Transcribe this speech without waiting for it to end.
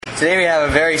Today we have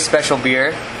a very special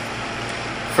beer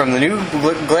from the New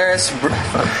Glarus.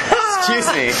 Excuse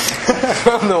me.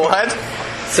 From the what?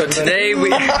 So today we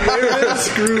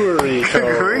Screwery.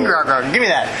 Give me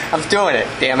that. I'm doing it.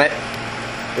 Damn it.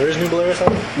 Where's New Glarus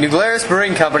on? New Glarus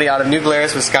Brewing Company out of New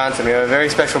Glarus, Wisconsin. We have a very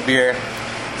special beer.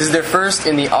 This is their first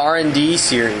in the R&D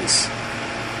series,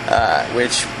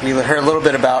 which we heard a little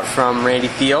bit about from Randy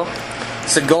Thiel.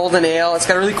 It's a golden ale. It's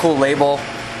got a really cool label.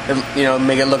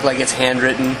 Make it look like it's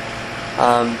handwritten.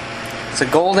 It's a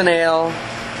golden ale,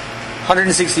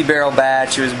 160 barrel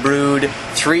batch. It was brewed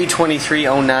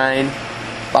 3/23/09,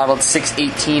 bottled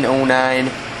 6/18/09,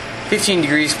 15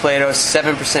 degrees Plato,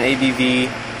 7% ABV,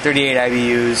 38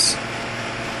 IBUs.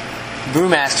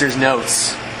 Brewmaster's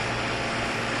notes.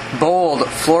 Bold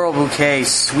floral bouquet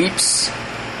sweeps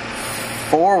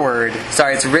forward.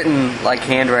 Sorry, it's written like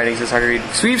handwriting, so it's hard to read.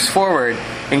 Sweeps forward,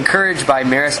 encouraged by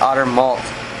Maris Otter malt.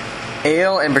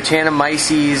 Ale and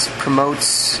Brettanomyces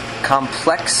promotes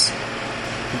complex,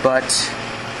 but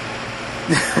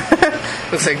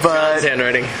looks like John's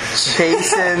handwriting.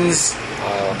 Chastens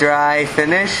dry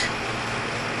finish.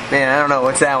 Man, I don't know.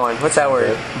 What's that one? What's that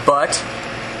word? But?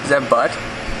 Is that but?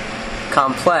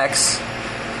 Complex.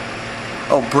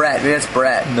 Oh, Brett. Maybe that's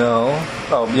Brett. No.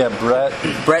 Oh, yeah, Brett.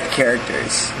 Brett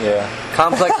characters. Yeah.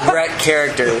 Complex Brett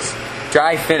characters.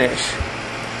 Dry finish.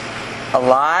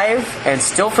 Alive and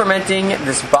still fermenting,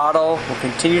 this bottle will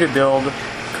continue to build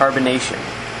carbonation.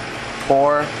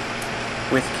 Pour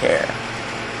with care.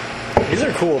 These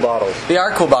are cool bottles. They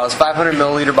are cool bottles. 500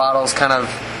 milliliter bottles, kind of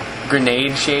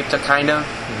grenade shaped, kind of,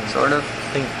 sort of.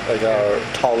 I think like a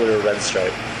taller red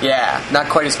stripe. Yeah, not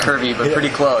quite as curvy, but pretty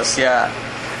close, yeah.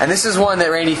 And this is one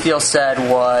that Randy Thiel said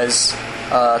was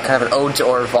kind of an ode to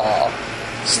Orval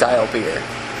style beer.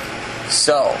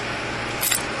 So,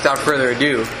 without further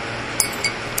ado,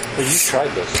 Well, you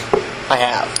tried this. I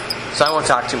have. So I won't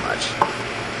talk too much.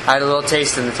 I had a little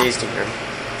taste in the tasting room.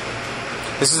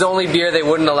 This is the only beer they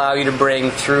wouldn't allow you to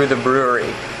bring through the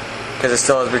brewery because it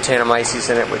still has Brettanomyces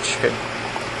in it, which could,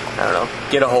 I don't know,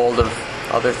 get a hold of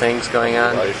other things going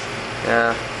on. Life.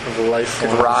 Yeah. The life Could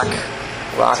forms. rock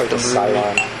It's like the a brewery.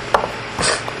 Cylon.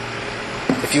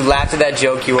 If you laughed at that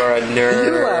joke, you are a nerd.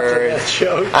 You laughed at that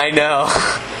joke. I know.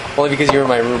 Only because you were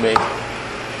my roommate.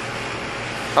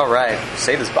 Alright,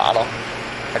 save this bottle.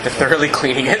 After thoroughly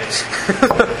cleaning it.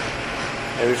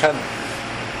 Yeah, we've had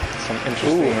some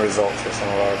interesting results with some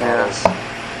of our bottles.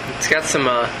 It's got some.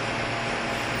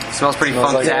 It smells pretty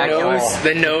Smells like funky.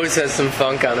 The nose has some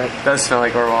funk on it. It does smell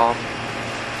like Orval.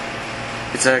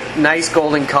 It's a nice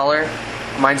golden color.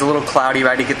 Mine's a little cloudy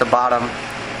right to get the bottom.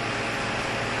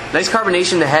 Nice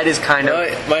carbonation. The head is kind of...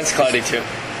 Oh, mine's cloudy too.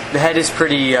 The head is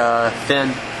pretty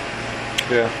thin.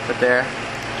 Yeah. But there.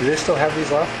 Do they still have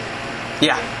these left?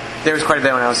 Yeah. There was quite a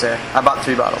bit when I was there. I bought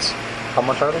 3 bottles. How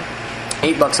much are they?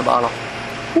 $8 a bottle.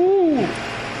 Woo!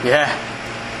 Yeah.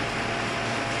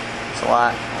 It's a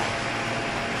lot.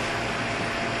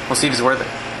 We'll see if it's worth it.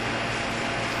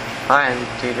 Alright,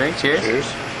 take a drink. Cheers. Cheers.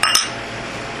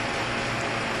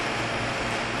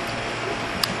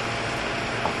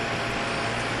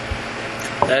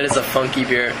 That is a funky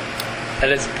beer.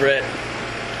 That is Brit.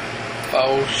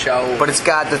 Oh, show. But it's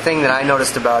got the thing that I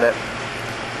noticed about it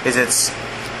is it's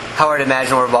how I'd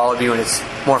imagine Orval would be when it's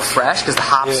more fresh because the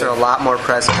hops are a lot more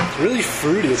present. It's really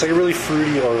fruity. It's like a really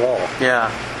fruity Orval.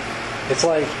 Yeah. It's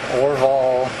like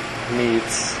Orval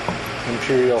meets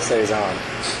Imperial Saison.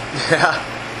 Yeah,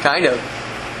 kind of.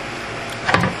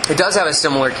 It does have a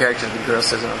similar character to the Girl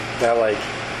Saison. That like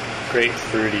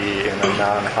grapefruity in a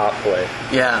non-hop way.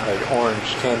 Yeah. Like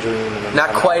orange, tangerine, and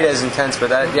Not quite as intense, but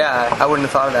that, yeah, I wouldn't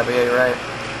have thought of that, but yeah, you're right.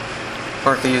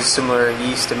 Or if they use similar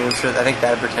yeast, I mean, I'm sure, I think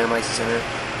that Brettanomyces in it.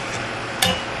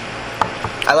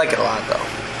 I like it a lot, though.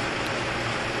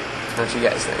 What do you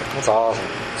guys think? That's awesome.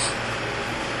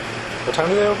 What time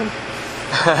do they open?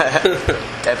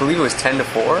 I believe it was 10 to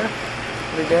 4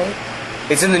 every day.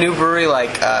 It's in the new brewery,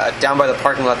 like, down by the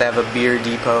parking lot, they have a beer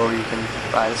depot where you can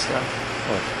buy the stuff.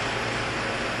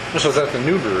 So it's at the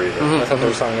new brewery, though. I thought they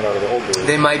were selling it out of the old brewery.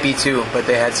 They might be, too, but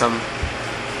they had some,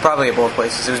 probably at both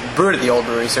places. It was brewed at the old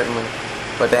brewery, certainly,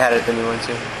 but they had it at the new one,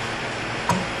 too.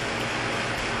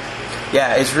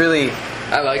 Yeah, it's really...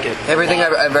 I like it. Everything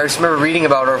I just remember reading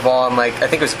about Orval, I'm like, I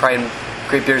think it was probably in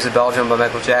Great Beers of Belgium by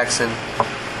Michael Jackson.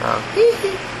 Not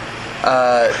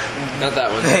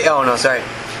that one. Oh, no, sorry.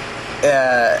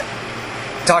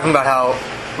 Talking about how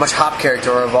much hop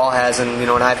character Orval has, and,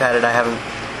 when I've had it,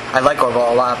 I like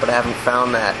Orval a lot, but I haven't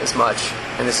found that as much.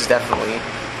 And this is definitely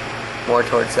more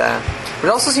towards that. But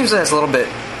it also seems like it has a little bit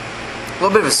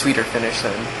of a sweeter finish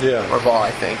than Orval,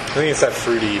 I think. I think it's that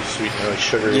fruity, sweet, like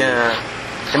sugary. Yeah.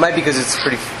 It might be because it's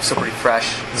still pretty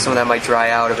fresh. Some of that might dry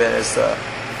out a bit as it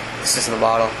sits in the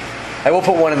bottle. I will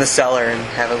put one in the cellar and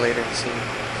have it later this evening.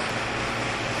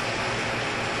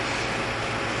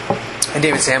 And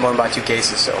David Sanborn bought 2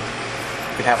 cases, so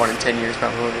we'd have one in 10 years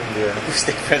probably. Yeah. We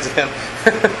stay friends with him.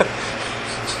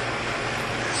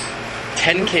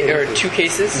 2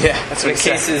 cases? Yeah, that's what And he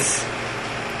a case said. is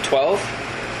 12?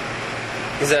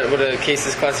 Is that what a case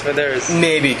is classified there? Is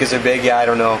Maybe because they're big. Yeah, I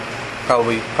don't know.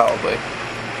 Probably.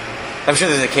 I'm sure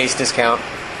there's a case discount,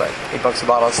 but $8 a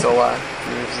bottle is still a lot.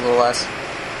 It's a little less.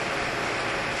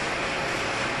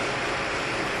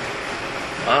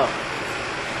 wow.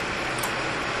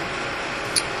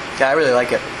 Yeah, I really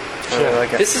like it. I really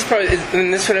like it. This is probably,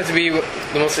 and this would have to be the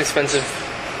most expensive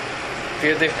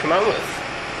beer they've come out with.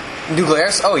 New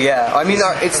Glarus? Oh yeah. I mean,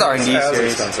 it's the R&D as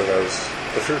series. expensive as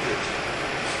the fruit beers.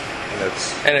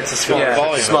 And it's a smaller Yeah,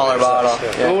 volume. smaller bottle.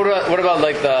 Yeah. Yeah. What about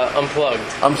like the Unplugged?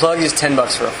 Unplugged is $10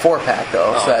 for a 4-pack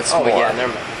though, so that's more. yeah,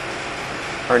 never mind.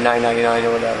 Or $9.99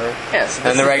 or whatever. Yeah, so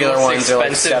this And the is regular most ones are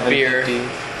like expensive beer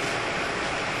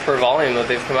 $7.50. per volume that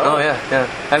they've come out Oh with. yeah.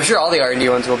 I'm sure all the R&D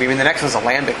ones will be. I mean, the next one's a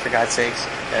Lambic for God's sakes.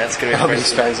 Yeah, it's gonna be That'll be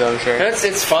crazy. expensive, I'm sure. And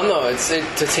it's fun though. It's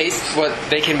to taste what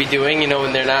they can be doing,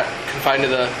 when they're not confined to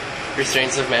the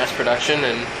restraints of mass production.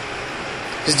 And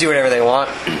Just do whatever they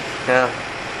want. Yeah.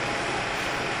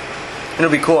 It'll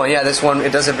be cool. And yeah, this one,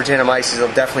 it does have Britannomyces. It'll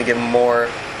definitely get more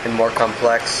and more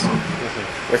complex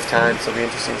with time, so it'll be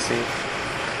interesting to see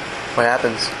what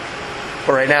happens.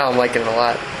 But right now, I'm liking it a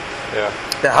lot. Yeah.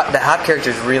 The hop character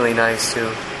is really nice,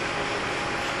 too.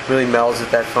 Really melds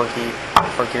with that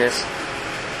funkiness.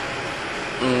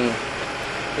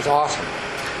 It's awesome.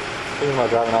 Thinking about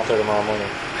driving out there tomorrow morning.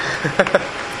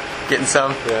 Getting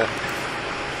some. Yeah.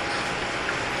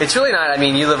 It's really not, I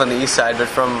mean, you live on the east side, but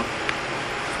from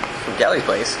Kelly's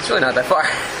place, it's really not that far.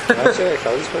 Can I say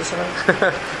Kelly's place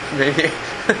tonight? Maybe.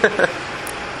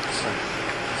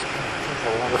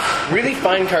 really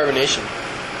fine carbonation,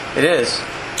 It is.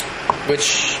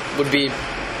 which would be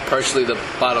partially the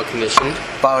bottle conditioned.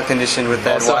 Bottle conditioned with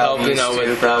that Also wild helping yeast out too,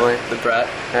 with probably. the Brett.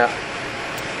 Yeah.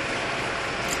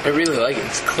 I really like it.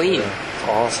 It's clean. It's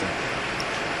awesome.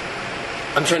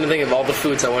 I'm trying to think of all the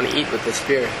foods I want to eat with this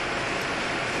beer.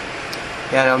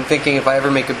 Yeah, and I'm thinking if I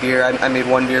ever make a beer, I made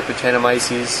one beer for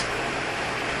Britannomyces.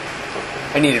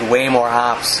 I needed way more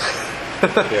hops.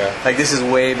 Yeah. Like this is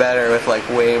way better with like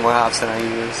way more hops than I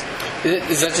use.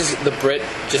 Is that just the Brit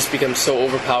just becomes so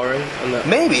overpowering on the?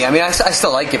 Maybe. I mean, I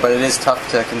still like it, but it is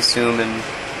tough to consume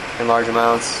in large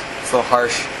amounts. It's a little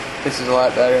harsh. This is a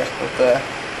lot better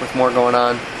with more going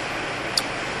on.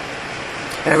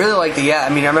 And I really like I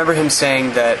mean, I remember him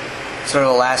saying that sort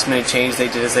of the last minute change they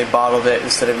did is they bottled it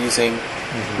instead of using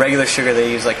regular sugar,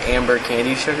 they use like amber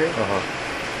candy sugar.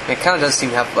 Uh-huh. And it kind of does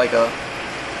seem to have like a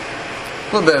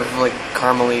little bit of like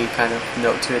caramely kind of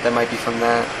note to it that might be from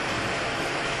that.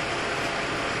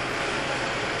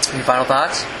 Any final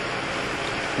thoughts?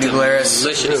 New Glarus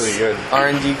Delicious. Really good.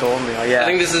 R&D Golden Ale. Yeah. I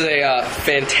think this is a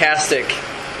fantastic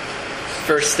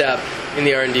first step in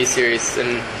the R&D series, and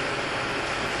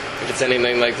if it's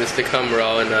anything like this to come, we're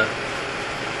all in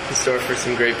store for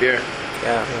some great beer.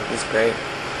 Yeah, it's great.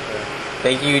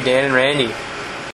 Thank you, Dan and Randy.